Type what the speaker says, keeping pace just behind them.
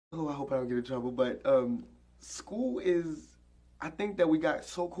Oh, I hope I don't get in trouble. But school is, I think that we got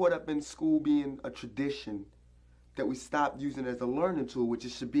so caught up in school being a tradition that we stopped using it as a learning tool, which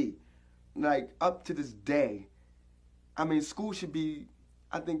it should be. Like, up to this day, I mean, school should be,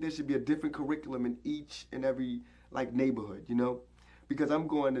 I think there should be a different curriculum in each and every, like, neighborhood, you know? Because I'm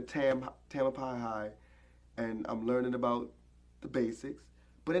going to Tampapi High and I'm learning about the basics,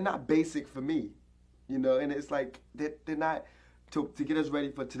 but they're not basic for me, you know? And it's like, they're not, to get us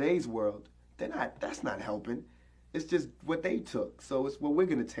ready for today's world, that's not helping. It's just what they took. So it's what we're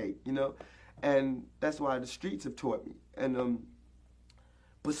going to take, you know? And that's why the streets have taught me.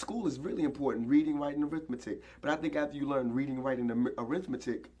 But school is really important, reading, writing, arithmetic. But I think after you learn reading, writing, and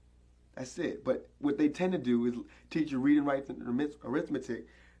arithmetic, that's it. But what they tend to do is teach you reading, writing, and arithmetic,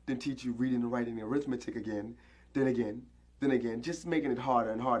 then teach you reading and writing and arithmetic again, then again, then again, just making it harder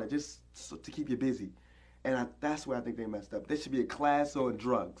and harder, just so, to keep you busy. And that's where I think they messed up. There should be a class on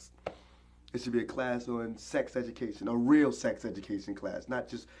drugs. There should be a class on sex education, a real sex education class, not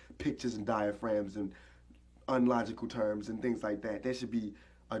just pictures and diaphragms and unlogical terms and things like that. There should be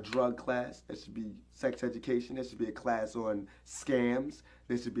a drug class. There should be sex education. There should be a class on scams.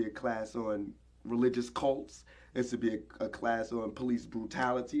 There should be a class on religious cults. There should be a class on police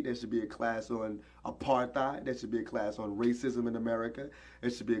brutality. There should be a class on apartheid. There should be a class on racism in America. There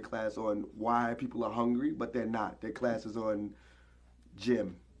should be a class on why people are hungry, but they're not. Their classes on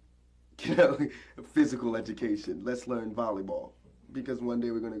gym, you know, physical education. Let's learn volleyball because one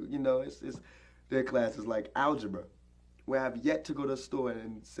day we're gonna, you know, it's their classes like algebra, where I've yet to go to a store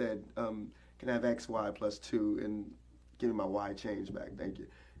and said, can I have X, Y plus 2 and give me my Y change back? Thank you.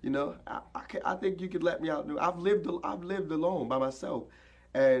 You know, I think you could let me out. I've lived alone by myself,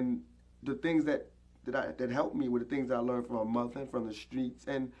 and the things that helped me were the things that I learned from my mother and from the streets.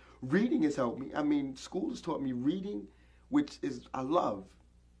 And reading has helped me. I mean, school has taught me reading, which is I love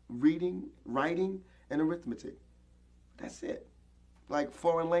reading, writing, and arithmetic. That's it. Like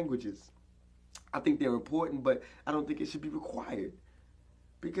foreign languages. I think they're important, but I don't think it should be required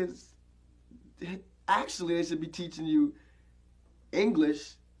because actually they should be teaching you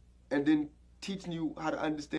English and then teaching you how to understand